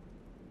man.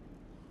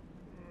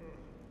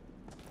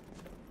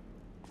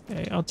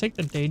 Okay, I'll take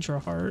the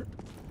Daedra heart.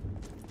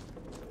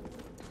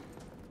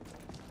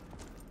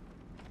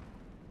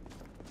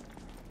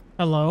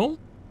 Hello?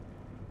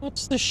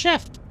 What's the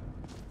chef?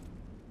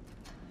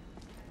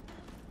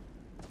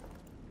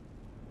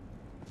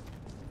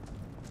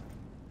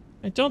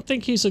 I don't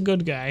think he's a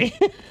good guy.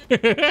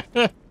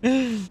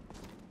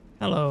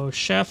 Hello,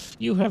 chef.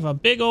 You have a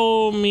big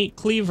old meat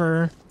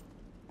cleaver.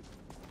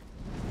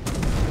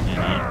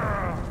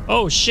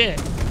 Oh,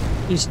 shit.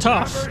 He's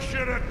tough. Never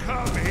should have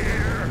come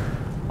here.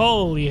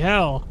 Holy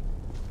hell.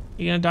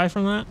 You gonna die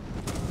from that?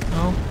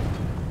 No?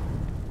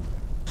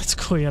 That's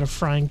cool, you got a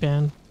frying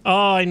pan.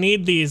 Oh, I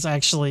need these,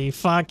 actually.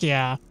 Fuck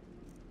yeah.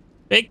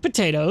 Baked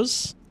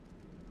potatoes.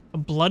 A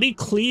bloody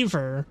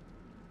cleaver.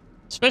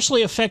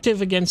 Especially effective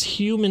against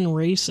human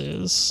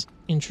races.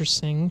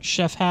 Interesting.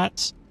 Chef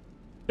hats.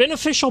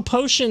 Beneficial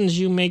potions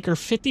you make are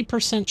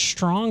 50%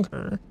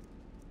 stronger.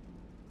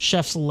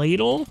 Chef's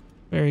ladle.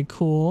 Very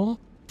cool.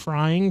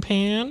 Frying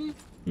pan.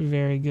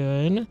 Very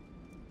good.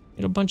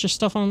 Get a bunch of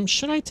stuff on.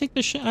 Should I take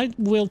the chef? I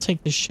will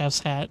take the chef's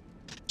hat.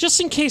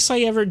 Just in case I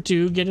ever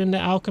do get into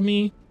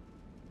alchemy.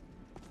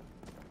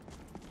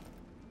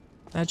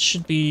 That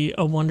should be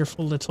a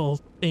wonderful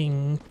little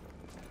thing.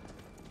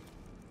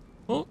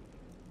 Oh.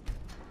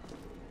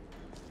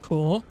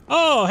 Cool.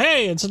 Oh,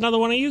 hey, it's another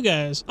one of you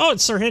guys. Oh,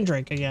 it's Sir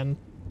Hendrik again.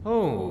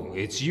 Oh,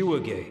 it's you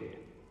again.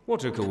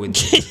 What a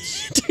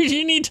coincidence. Dude,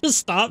 you need to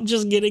stop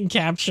just getting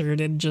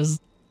captured and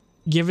just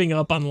giving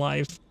up on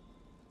life.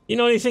 You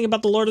know anything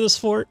about the Lord of this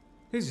fort?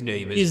 His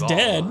name is He's Varla,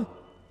 dead.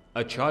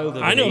 a child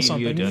of I an know alien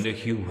something. and a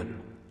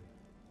human.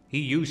 He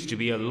used to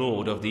be a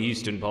lord of the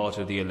eastern part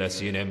of the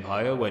Elysian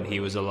Empire when he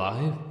was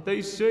alive.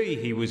 They say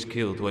he was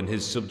killed when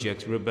his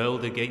subjects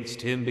rebelled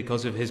against him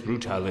because of his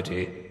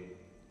brutality.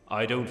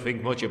 I don't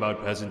think much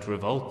about peasant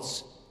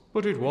revolts,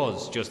 but it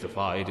was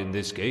justified in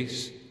this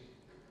case.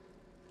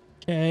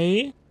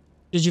 Okay.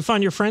 Did you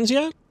find your friends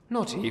yet?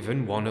 Not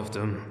even one of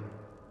them.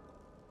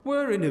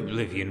 Where in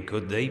oblivion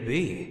could they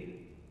be?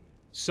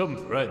 Some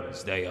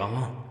friends they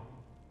are.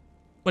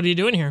 What are you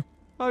doing here?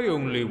 I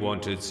only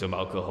wanted some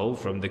alcohol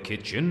from the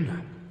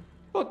kitchen,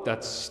 but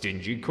that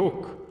stingy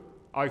cook.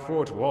 I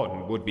thought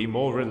one would be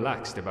more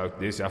relaxed about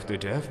this after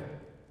death.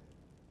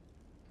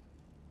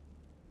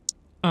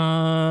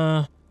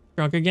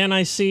 Drunk again,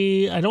 I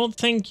see. I don't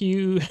think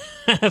you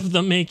have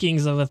the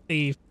makings of a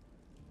thief.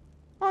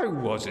 I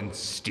wasn't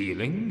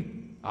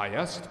stealing. I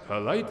asked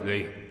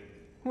politely.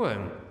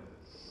 When?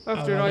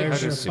 After well, I had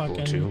there's a your sip or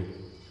fucking- two.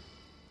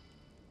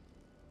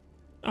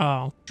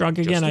 Oh, drunk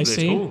again, Just a I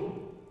see. little.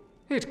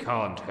 It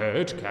can't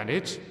hurt, can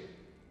it?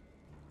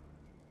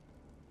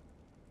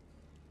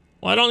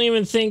 Well, I don't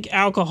even think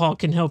alcohol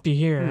can help you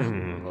here.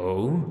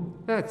 Oh,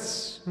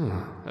 that's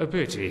a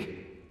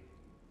pity.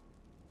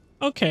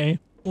 Okay.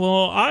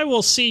 Well, I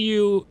will see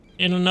you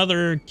in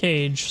another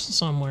cage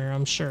somewhere,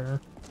 I'm sure.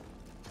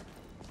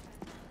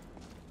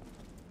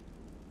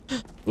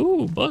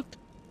 Ooh, book.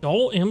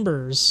 Dull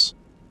Embers.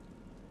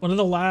 One of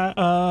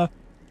the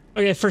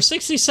okay, for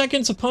 60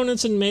 seconds,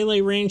 opponents in melee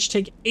range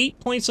take 8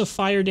 points of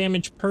fire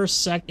damage per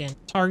second.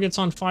 Targets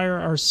on fire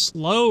are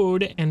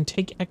slowed and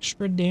take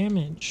extra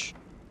damage.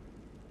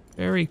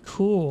 Very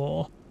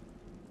cool.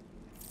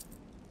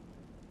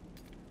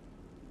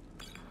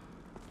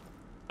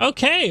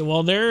 Okay,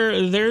 well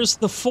there's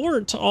the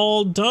fort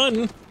all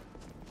done.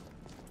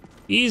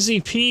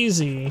 Easy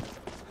peasy.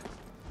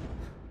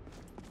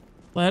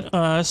 Let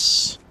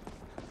us...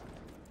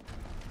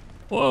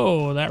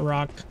 Whoa, that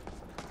rock.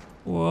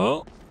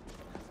 Whoa.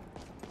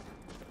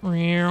 Oh,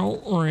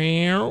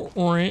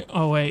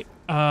 wait.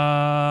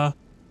 Yeah,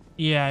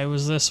 it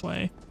was this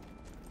way.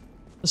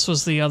 This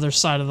was the other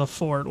side of the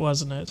fort,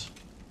 wasn't it?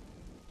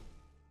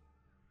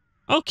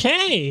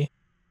 Okay.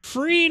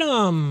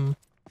 Freedom.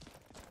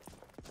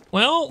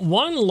 Well,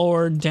 one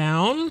lord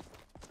down.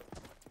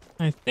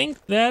 I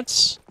think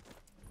that's...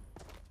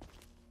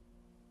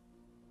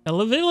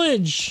 Ella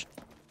Village.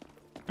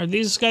 Are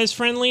these guys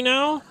friendly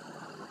now?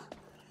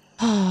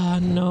 Ah,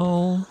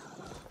 no.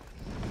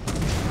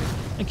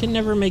 I can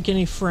never make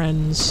any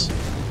friends.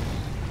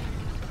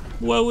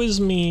 Woe is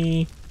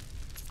me.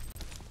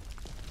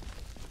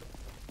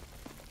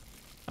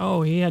 Oh,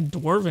 Oh, he had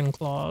dwarven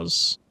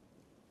claws.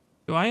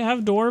 Do I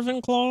have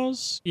dwarven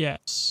claws?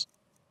 Yes.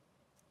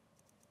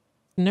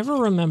 Never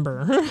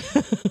remember.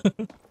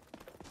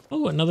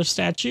 Oh, another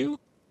statue.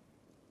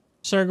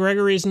 Sir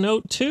Gregory's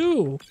note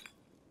 2.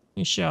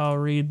 We shall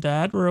read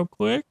that real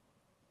quick.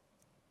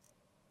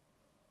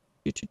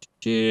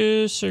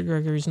 Sir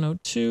Gregory's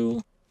note 2.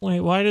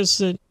 Wait, why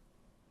does it...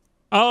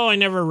 Oh, I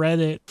never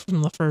read it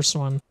from the first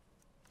one.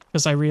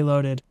 Because I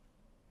reloaded.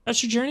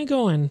 How's your journey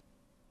going?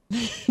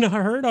 Not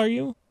hurt, are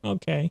you?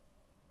 Okay.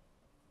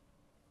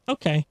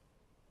 Okay.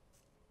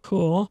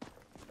 Cool.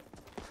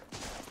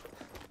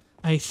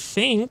 I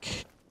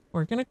think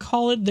we're gonna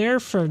call it there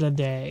for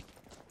today.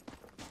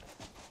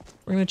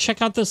 We're gonna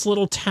check out this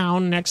little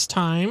town next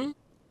time.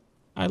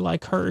 I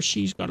like her.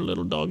 She's got a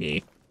little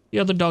doggy. The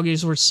other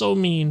doggies were so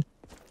mean.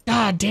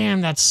 God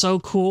damn, that's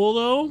so cool,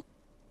 though.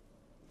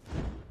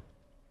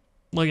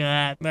 Look at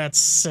that. That's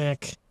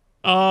sick.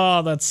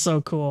 Oh, that's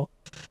so cool.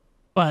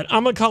 But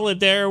I'm gonna call it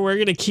there. We're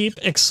gonna keep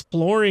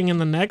exploring in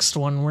the next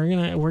one.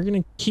 We're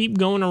gonna keep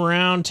going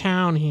around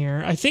town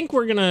here. I think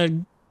we're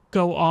gonna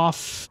go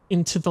off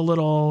into the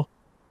little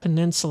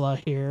peninsula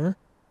here.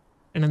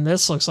 And then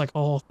this looks like a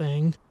whole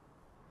thing.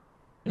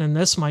 And then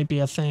this might be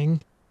a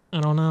thing.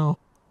 I don't know.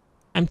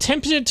 I'm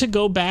tempted to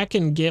go back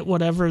and get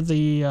whatever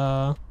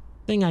the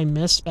thing I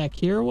missed back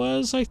here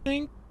was, I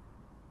think.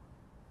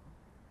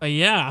 But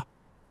yeah.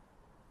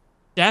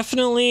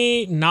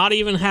 Definitely not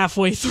even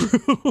halfway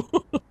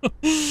through.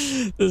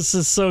 This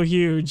is so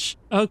huge.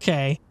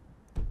 Okay.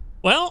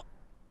 Well,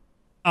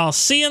 I'll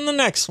see you in the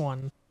next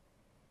one.